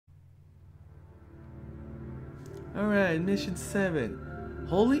Alright, mission 7.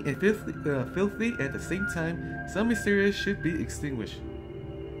 Holy and filthy at the same time, some mysterious should be extinguished.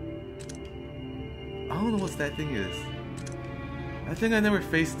 I don't know what that thing is. I think I never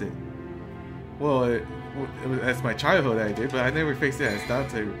faced it. Well, it was as my childhood I did, but I never faced it as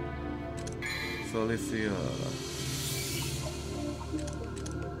Dante. So let's see.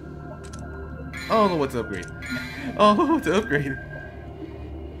 I don't know what to upgrade. I don't know what to upgrade.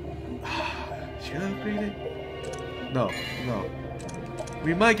 Should I upgrade it? No, no.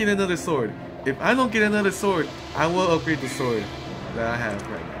 We might get another sword. If I don't get another sword, I will upgrade the sword that I have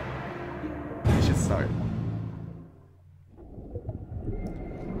right now. We should start.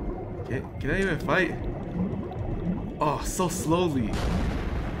 Can I even fight? Oh, so slowly.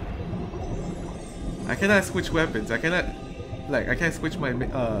 I cannot switch weapons. I cannot, I can't switch my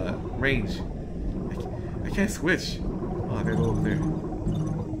range. I can't switch. Oh, they're over there.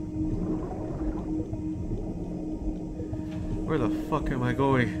 Where the fuck am I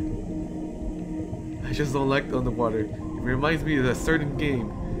going? I just don't like the underwater. It reminds me of a certain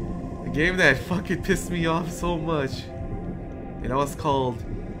game. A game that fucking pissed me off so much. And that was called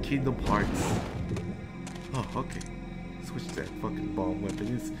Kingdom Hearts. Oh, okay. Switch that fucking bomb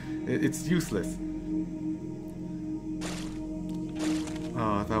weapon. It's useless.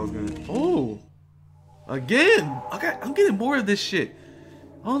 Oh, I thought I was gonna. Oh! Again! Okay, I'm getting more of this shit.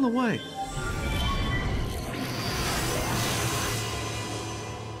 I don't know why.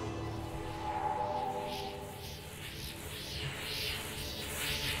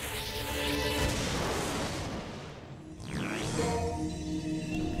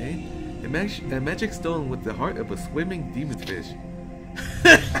 A magic stone with the heart of a swimming demon fish.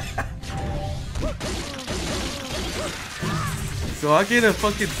 So I get a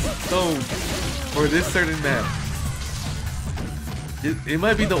fucking stone for this certain map. It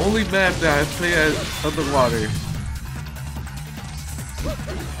might be the only map that I play as underwater.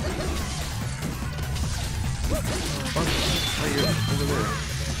 Oh, you're over there.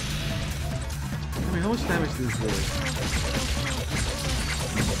 I mean, how much damage does this do?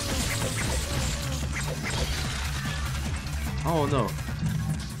 Oh no,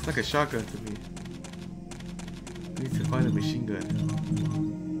 it's like a shotgun to me. I need to find a machine gun.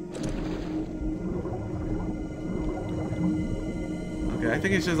 Okay, I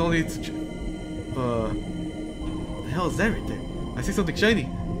think it's just only to the hell is that right there? I see something shiny.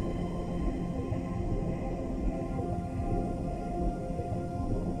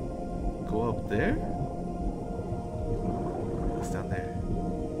 Go up there? What's down there?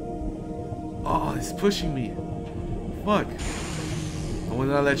 Oh, it's pushing me. Fuck. I will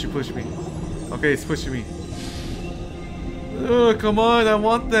not let you push me. Okay, it's pushing me. Ugh, come on, I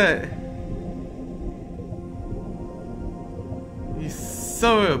want that. You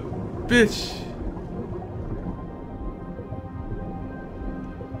son of a bitch.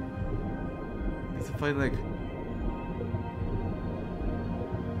 Need to find like...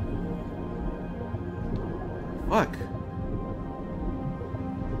 Fuck.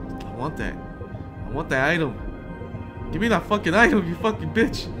 I want that. I want that item. Give me that fucking item, you fucking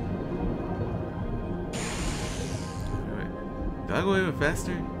bitch! Alright. Do I go even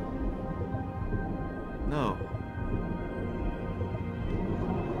faster? No.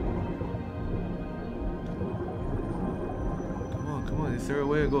 Come on, is there a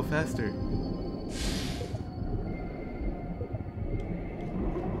way to go faster? Do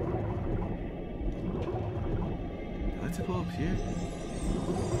I have to go up here?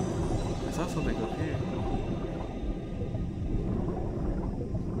 I saw something up here.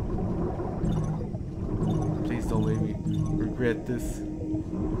 Don't make me regret this.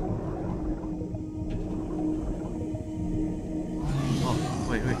 Oh,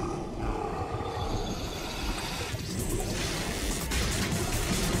 wait.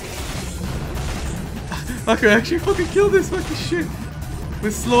 I could actually fucking kill this fucking shit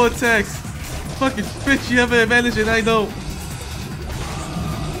with slow attacks. Fucking bitch, you have an advantage and I don't.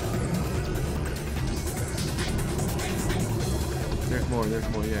 There's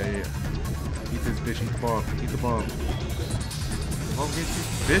more, yeah. Eat this bitch, eat the bomb, eat the bomb. The bomb gets you,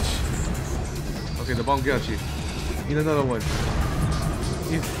 bitch. Okay, the bomb got you. Eat another one.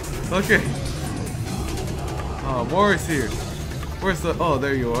 Okay. Oh, more is here. Where's the... Oh,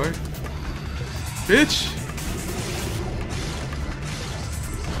 there you are. Bitch!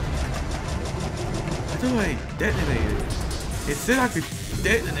 How do I detonate it? It said I could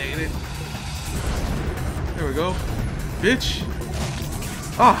detonate it. There we go. Bitch!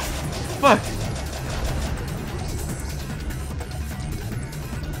 Ah! Fuck!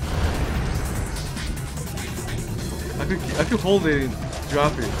 I could hold it and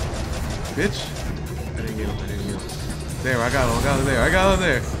drop it. Bitch. There didn't get him. There, I got him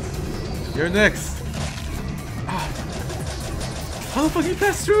there. You're next. Ah. How the fuck you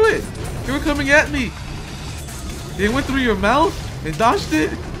passed through it? They were coming at me. They went through your mouth and dodged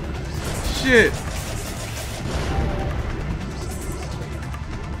it? Shit.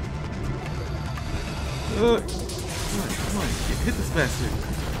 Come on. Hit this bastard.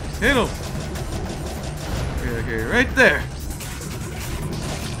 Hit him. Okay, right there.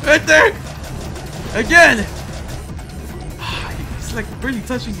 Right there. Again. It's like barely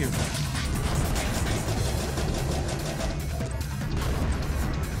touching you.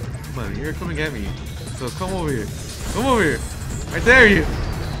 Come on, you're coming at me. So come over here. Come over here. I dare you.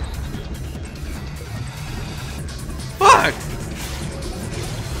 Fuck!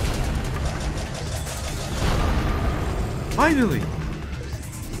 Finally!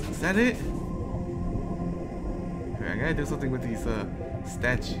 Is that it? Okay, I gotta do something with these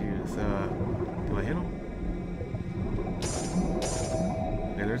statues. Do I hit them?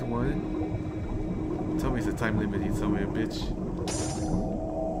 Okay, there's one. Tell me it's a time limit somewhere, bitch.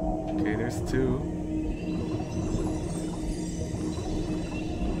 Okay, there's two.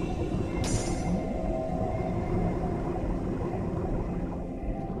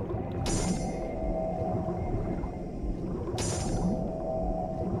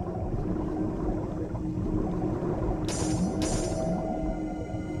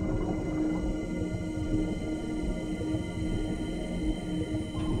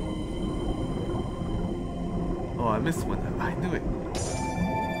 Oh, I missed one. I knew it.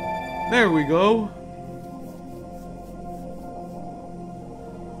 There we go.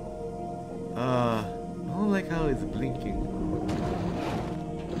 I don't like how it's blinking.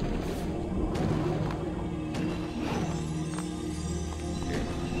 Okay.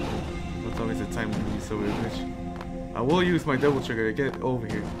 Don't tell me it's a time limit, so bitch. I will use my double trigger to get over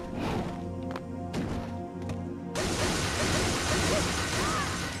here.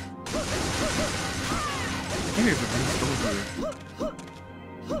 Here's a blue stone here.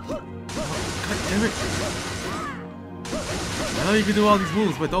 God damn it. I know you can do all these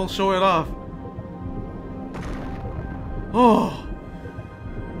moves, but don't show it off. Oh.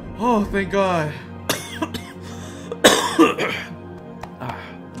 Oh, thank God. Okay.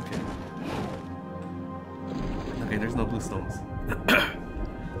 Okay, there's no blue stones.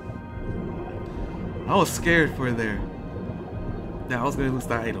 I was scared for there. Now I was gonna lose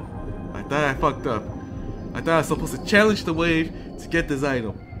that item. I thought I fucked up. I thought I was supposed to challenge the wave to get this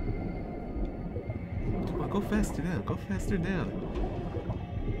item. Come on, go faster down. Go faster down.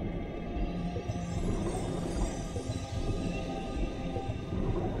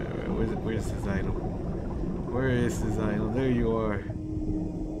 Alright, where's this item? Where is this item? There you are.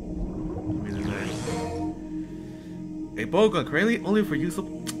 Give me the knife. A bowgun, currently only for use of...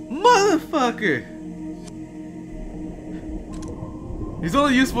 Motherfucker! He's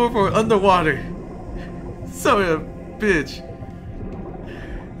only useful for underwater. So a bitch.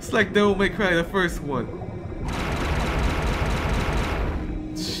 It's like Devil May Cry, the first one.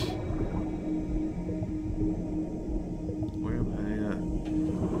 Where am I at?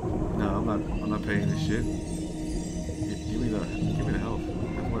 No, I'm not paying this shit. Give me the health.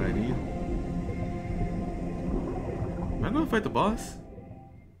 That's what I need. Am I gonna fight the boss?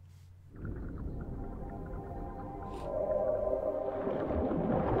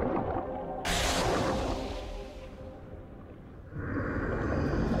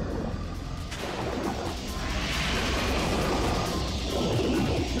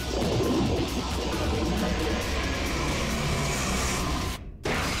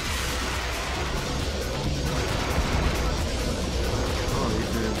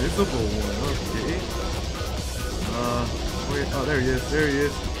 Invisible one, okay. Wait, oh, there he is, there he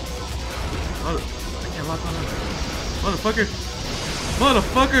is. I can't lock on him. Motherfucker!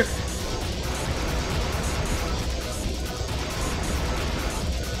 Motherfucker!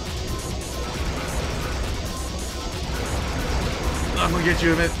 I'm gonna get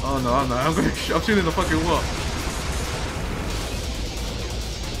you, man. Oh no, I'm not. I'm shooting the fucking wall.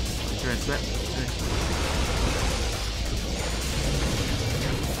 Try and snap.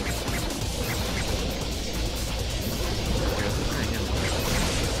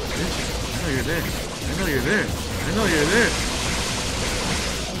 I know you're there. I know you're there. I know you're there.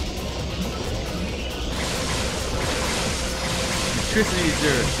 Electricity is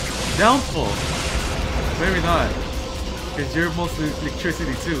your downfall. Maybe not. Because you're mostly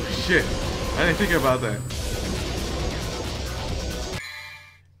electricity too. Shit. I didn't think about that.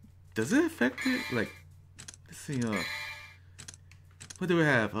 Does it affect it? Like, let's see, what do we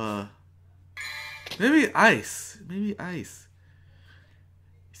have? Maybe ice. Maybe ice.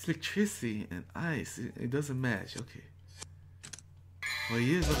 It's electricity and ice. It doesn't match. Okay. Well,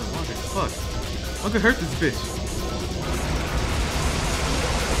 he is underwater. Fuck. I'm gonna hurt this bitch.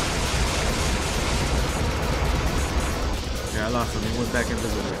 Yeah, I lost him. He went back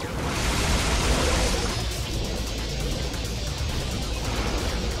invisible.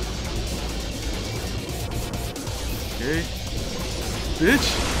 Okay. Bitch.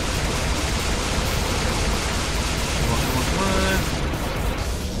 Come on.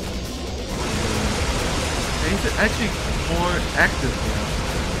 He's actually more active now.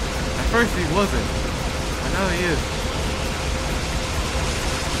 At first he wasn't, but now he is.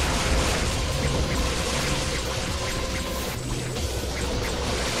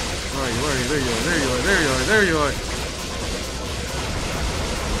 Where are you? Where are you? There you are. There you are. There you are. There you are.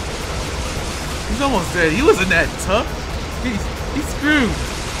 He's almost dead. He wasn't that tough. He's screwed.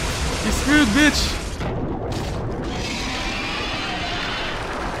 He's screwed, bitch.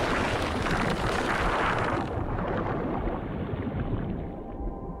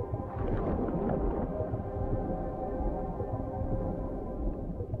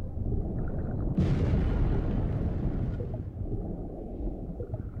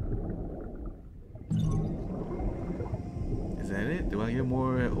 Is that it? Do I get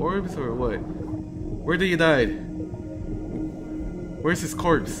more orbs or what? Where did he die? Where's his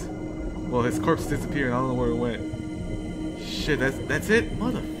corpse? Well, his corpse disappeared. I don't know where it went. Shit, that's it?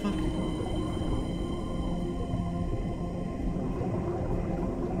 Motherfucker.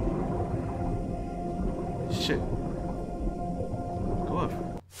 Shit. Go up.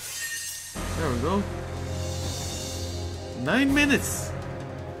 There we go. 9 minutes.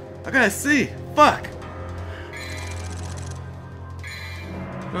 I gotta see. Fuck.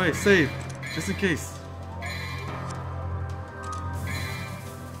 Alright, save. Just in case.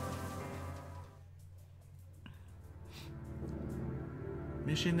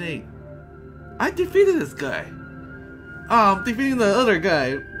 Mission 8. I defeated this guy. I'm defeating the other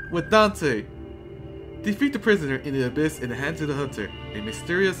guy with Dante. Defeat the prisoner in the abyss in the hands of the hunter. A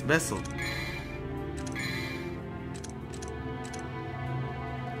mysterious vessel.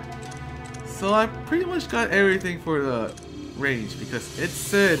 So I pretty much got everything for the range because it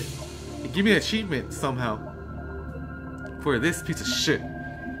said it gave me an achievement somehow for this piece of shit.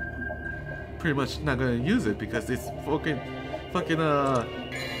 Pretty much not gonna use it because it's fucking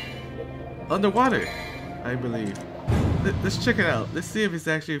underwater, I believe. Let's check it out. Let's see if it's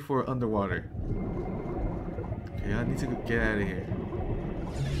actually for underwater. Okay, I need to get out of here.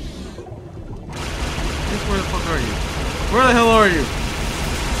 Where the fuck are you? Where the hell are you?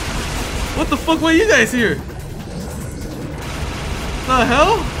 What the fuck were you guys here? The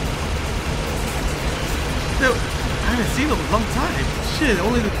hell? I haven't seen them in a long time. Shit,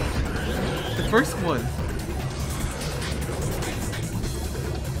 only the first one.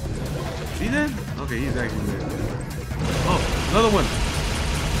 See that? Okay, he's actually there. Oh, another one.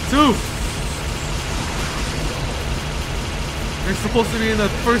 2. They're supposed to be in the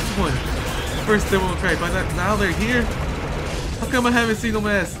first one. First Devil May Cry, but now they're here? How come I haven't seen them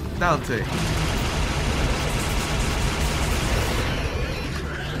as Dante?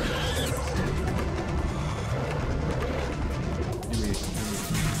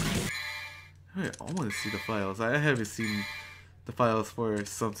 I want to see the files. I haven't seen the files for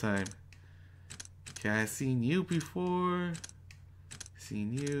some time. Okay, I've seen you before.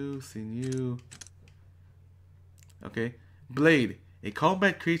 Seen you. Okay. Blade, a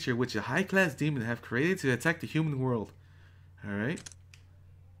combat creature which a high-class demon have created to attack the human world. Alright.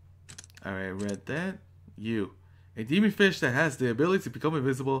 Alright, read that. You, a demon fish that has the ability to become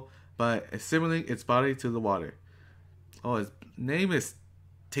invisible by assimilating its body to the water. Oh, his name is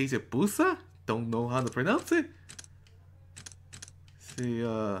Tejebusa? Don't know how to pronounce it. See,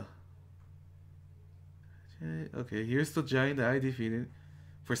 okay, here's the giant that I defeated.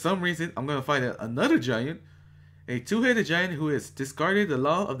 For some reason, I'm gonna fight another giant. A two-headed giant who has discarded the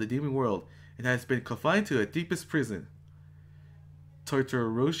law of the demon world and has been confined to a deepest prison.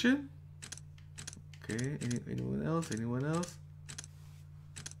 Torturoshin? Okay, anyone else? Anyone else?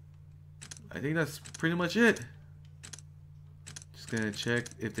 I think that's pretty much it. Just gonna check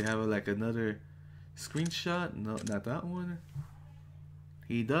if they have like another screenshot. No, not that one.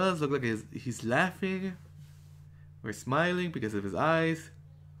 He does look like he's laughing or smiling because of his eyes.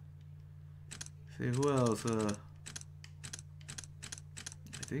 See who else? I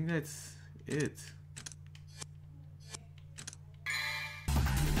think that's it.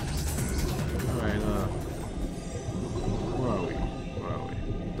 Alright, where are we? Where are we?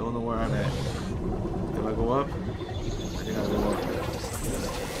 Don't know where I'm at. Do I go up? I think I'll go up.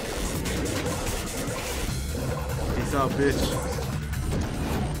 Peace out, bitch.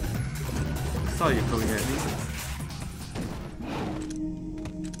 saw you coming at me.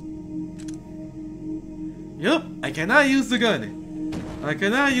 Yup, I cannot use the gun. I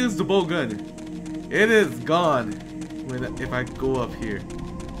cannot use the bow gun. It is gone if I go up here.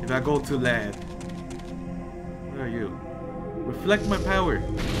 If I go to land. Where are you? Reflect my power.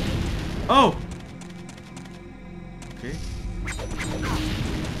 Oh! Okay.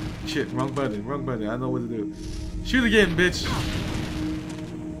 Shit, wrong button, wrong button. I know what to do. Shoot again, bitch!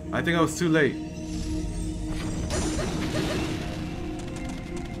 I think I was too late.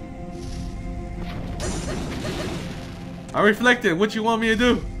 I reflected. What you want me to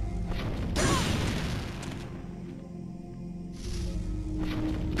do?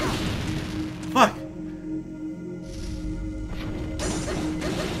 Fuck!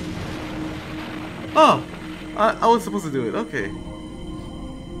 Oh! I was supposed to do it. Okay.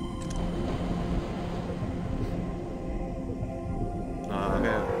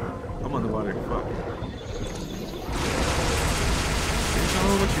 I'm underwater. Fuck. I don't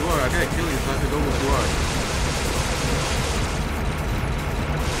know what you are. I gotta kill you so I can know what you are.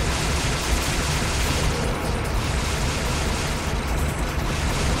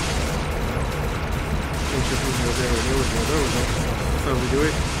 There we go. That's how we do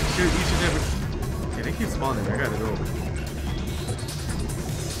it. Shoot each and every... Okay, they keep spawning. I gotta go.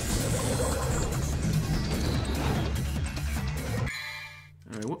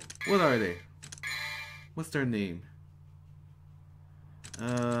 Alright, what are they? What's their name?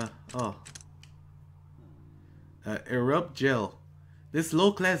 Erupt Gel. This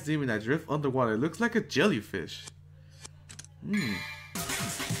low-class demon that drifts underwater looks like a jellyfish.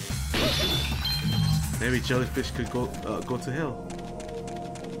 Maybe jellyfish could go to hell.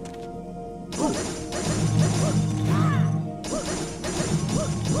 Ooh.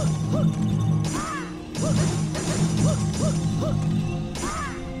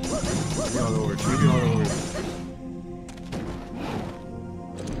 Shoot me all over. Shoot me all over.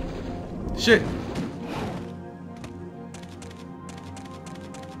 Shit.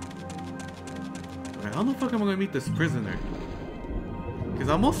 Alright, how the fuck am I gonna meet this prisoner? Cause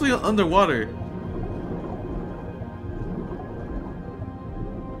I'm mostly underwater.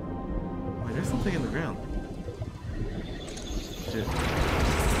 There's something in the ground. Shit.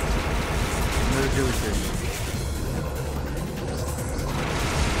 Another jellyfish.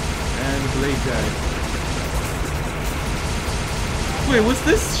 And the blade guy. Wait, was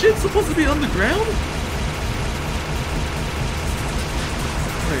this shit supposed to be underground?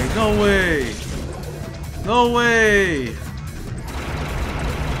 Wait, no way. No way.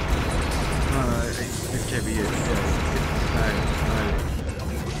 This can't be it. Alright.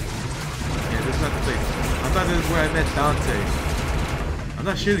 This is not the place. I thought this is where I met Dante. I'm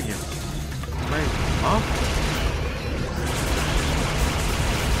not shooting him. Am I off?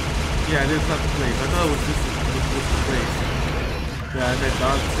 Yeah, this is not the place. I thought it was this was the place. Yeah, I met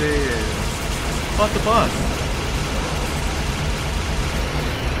Dante and fought the boss.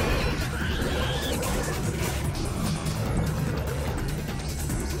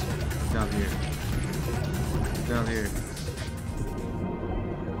 Down here. Down here.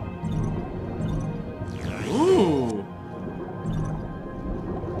 Ooh!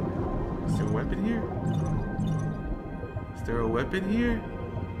 Is there a weapon here? Is there a weapon here?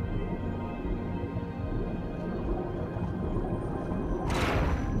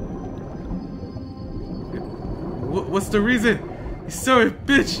 What's the reason? You son of a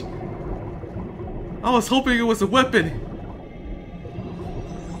bitch! I was hoping it was a weapon!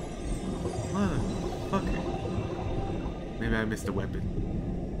 Motherfucker. Maybe I missed a weapon.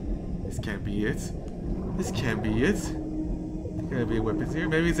 This can't be it. This can't be it. There gotta be a weapon here.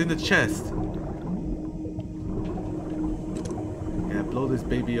 Maybe it's in the chest. Yeah, blow this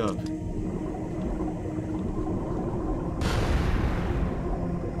baby up.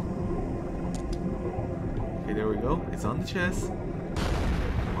 Okay, there we go. It's on the chest.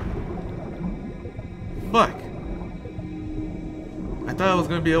 Fuck! I thought it was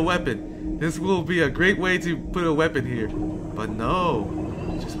gonna be a weapon. This will be a great way to put a weapon here. But no.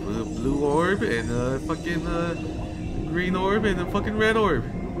 Just put a blue orb and a fucking green orb and a fucking red orb.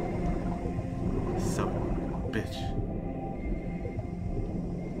 Son of a bitch.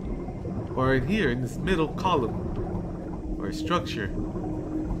 Or in here, in this middle column. Or structure.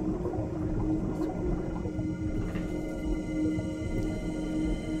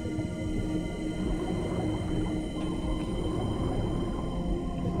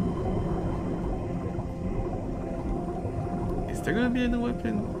 Is there gonna be a new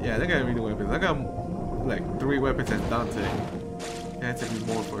weapon? Yeah, there gotta be new weapons. I got like 3 weapons as Dante. There had to be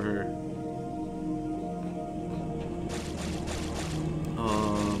more for her.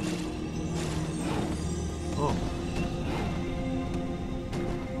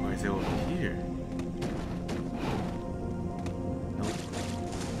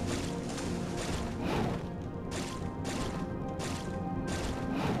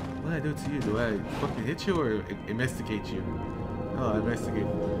 What do I do to you? Do I fucking hit you or investigate you? Oh, investigate.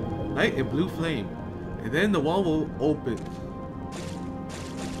 Light a blue flame. And then the wall will open.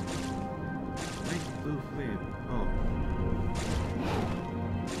 Light a blue flame. Oh.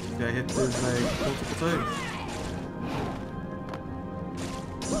 This guy hit this like multiple times.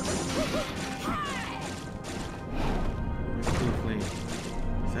 Where's the blue flame?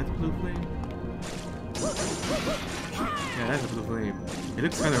 Is that the blue flame? Yeah, that's a blue flame. It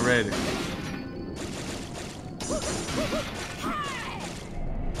looks kind of red.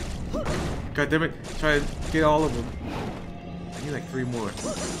 God damn it! Try to get all of them. I need like 3 more.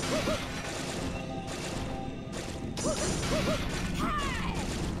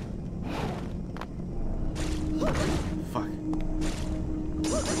 Fuck.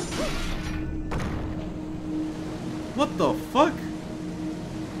 What the fuck?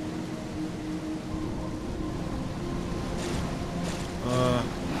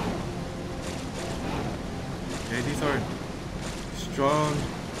 Okay, these are strong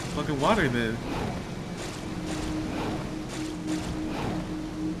fucking water then.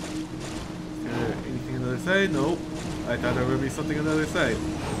 Is there anything on the other side? Nope. I thought there would be something on the other side.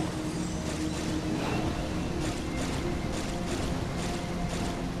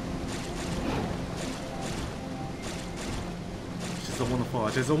 I just don't want to fall.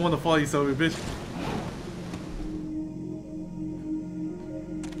 I just don't want to fall, you son of a bitch.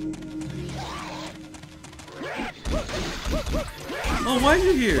 Oh, why are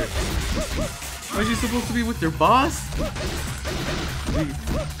you here? Aren't you supposed to be with your boss?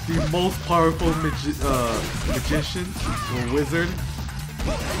 The most powerful magician or wizard?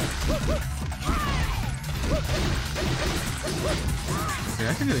 Okay,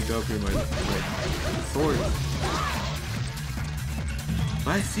 I can really go up here with my sword.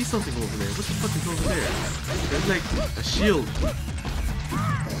 But I see something over there. What the fuck is over there? There's like a shield.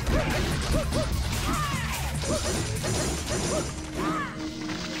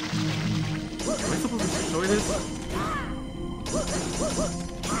 Am I supposed to destroy this?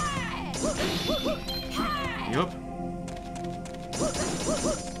 Yup.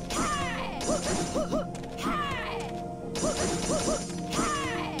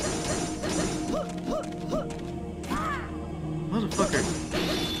 Motherfucker.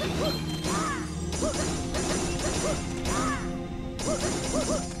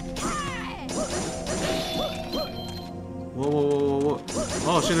 Whoa, whoa, whoa, whoa, whoa.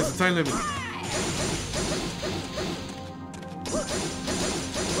 Oh shit, there's a time limit.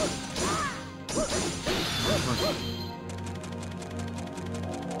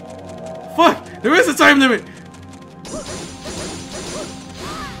 Fuck! There is a time limit!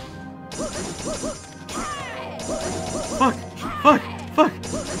 Fuck! Fuck! Fuck!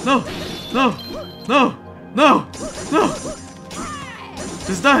 No! No! No! No! No!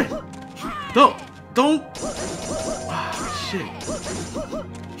 Just die! Don't! Ah, shit.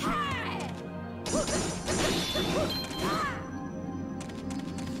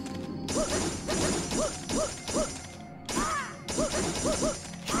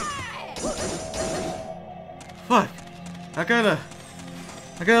 Fuck! I gotta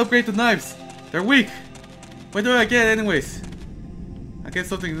upgrade the knives. They're weak. What do I get anyways? I get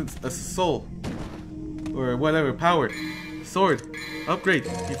something that's a soul. Or whatever, powered. Sword. Upgrade,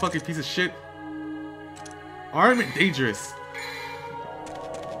 you fucking piece of shit. Arm and dangerous.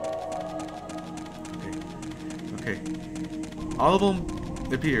 Okay. All of them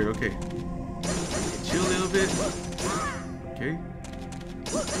appear, okay. Chill a little bit. Okay.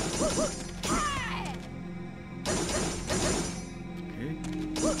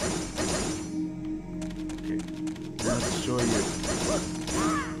 Now destroy you.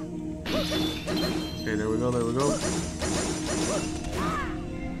 Okay, there we go, there we go.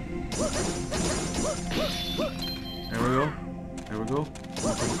 There we go. There we go.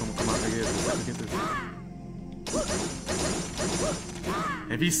 Come on, I get this.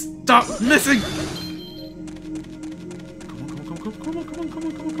 If he stop missing! Come on.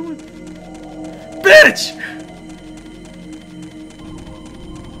 Bitch!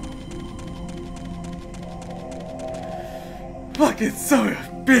 Fucking son of a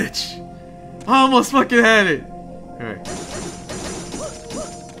bitch! I almost fucking had it! Alright.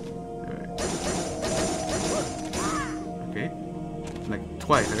 Okay. Like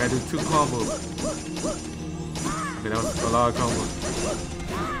twice. I gotta do 2 combos. Okay, that was a lot of combos.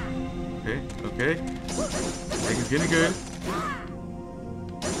 Okay. I think it's getting good.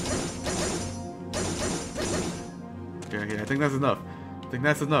 Okay, I think that's enough.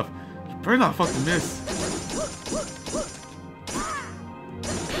 You better not fucking miss.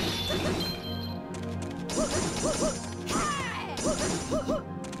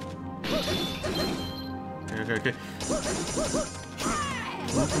 Okay.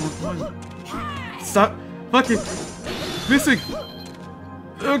 Come on. Stop. Fuck it. Missing.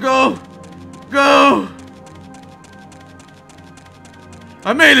 Go. Go.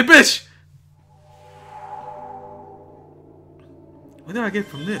 I made it, bitch. What did I get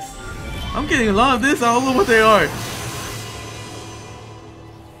from this? I'm getting a lot of this. I don't know what they are.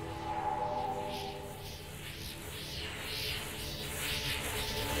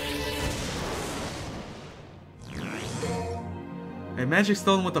 A magic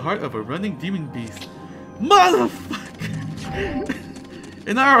stone with the heart of a running demon beast. Motherfucker!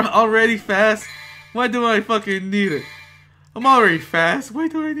 And I'm already fast? Why do I fucking need it? I'm already fast. Why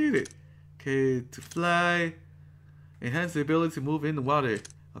do I need it? Okay, to fly. Enhance the ability to move in the water.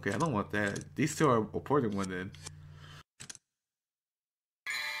 Okay, I don't want that. These two are important one then.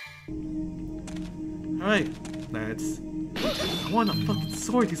 Alright, lads. I want a fucking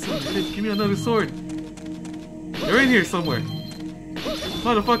sword, you son of a bitch. Give me another sword. They're in here somewhere.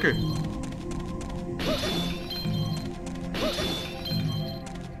 Motherfucker.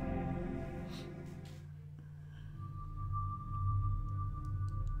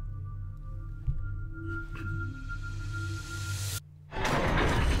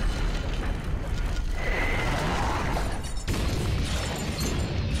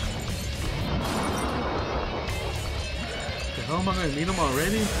 The hell am I gonna meet him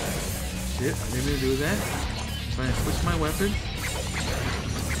already? Shit, I didn't do that. Trying to switch my weapon.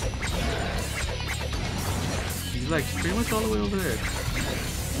 He's like pretty much all the way over there.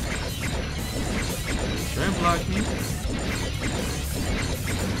 Try and block me.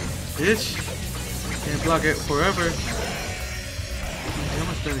 Bitch! Can't block it forever. How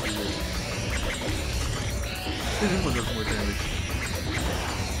much damage is it? This one does more damage.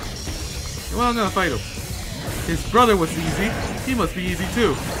 Well, I'm gonna fight him. His brother was easy. He must be easy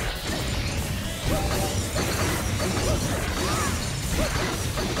too.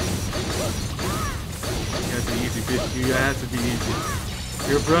 You have to be easy, bitch. You have to be easy.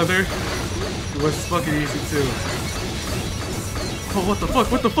 Your brother was fucking easy too. Oh, what the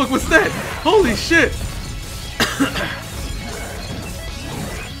fuck? What the fuck was that? Holy shit! I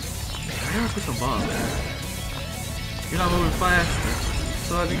gotta put some bombs. You're not moving fast,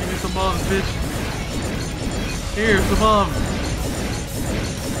 so I can give you some bombs, bitch. Here's the bomb.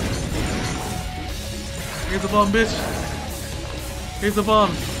 Here's the bomb, bitch. Here's the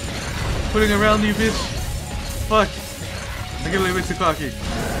bomb. Putting around you, bitch. Fuck. I get a little bit too cocky.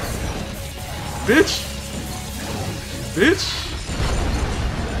 Bitch. Bitch.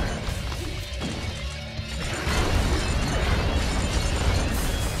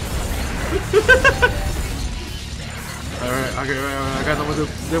 Alright, okay, right, I got another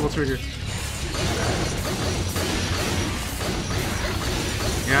devil trigger.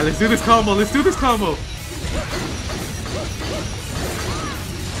 Yeah, let's do this combo, let's do this combo!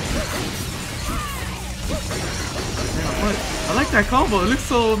 Yeah, what? I like that combo, it looks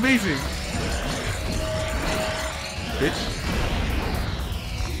so amazing! Bitch.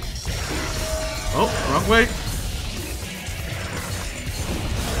 Oh, wrong way!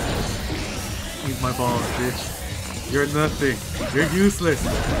 Eat my balls, bitch. You're nothing. You're useless.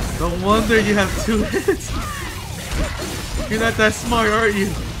 No wonder you have 2 hits. You're not that smart, are you?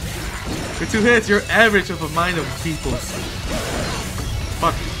 With 2 hits, you're average of a mind of peoples.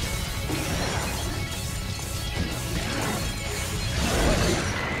 Fuck.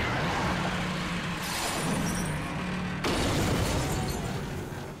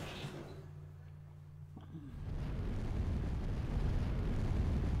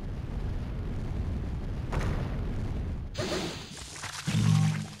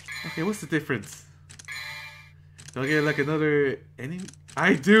 Okay, what's the difference? Do I get like another enemy?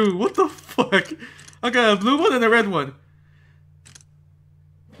 I do! What the fuck? I got a blue one and a red one.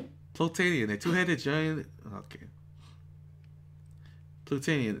 Plutonian, a 2-headed giant. Okay.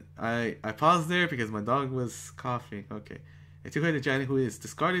 Plutonian. I paused there because my dog was coughing. Okay. A 2-headed giant who is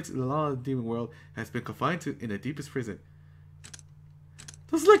discarded to the law of the demon world has been confined in the deepest prison.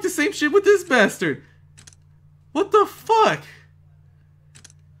 That's like the same shit with this bastard. What the fuck?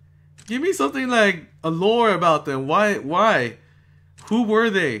 Give me something like a lore about them. Why? Who were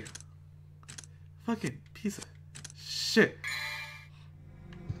they? Fucking piece of shit.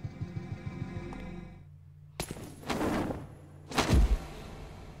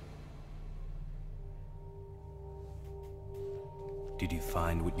 Did you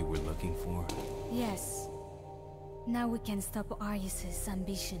find what you were looking for? Yes. Now we can stop Arius's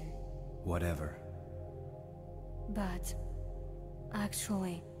ambition. Whatever. But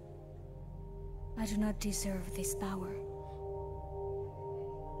actually, I do not deserve this power.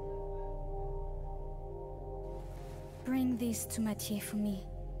 Bring this to Mathieu for me.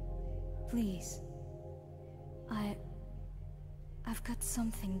 Please. I've got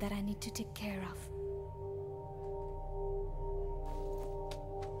something that I need to take care of.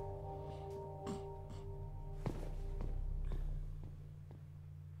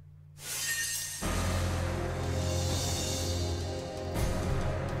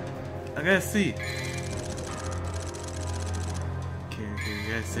 I gotta see. Okay, we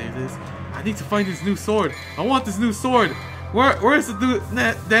gotta save this. I need to find this new sword. I want this new sword. Where's the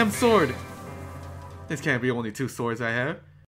damn sword? This can't be only 2 swords I have.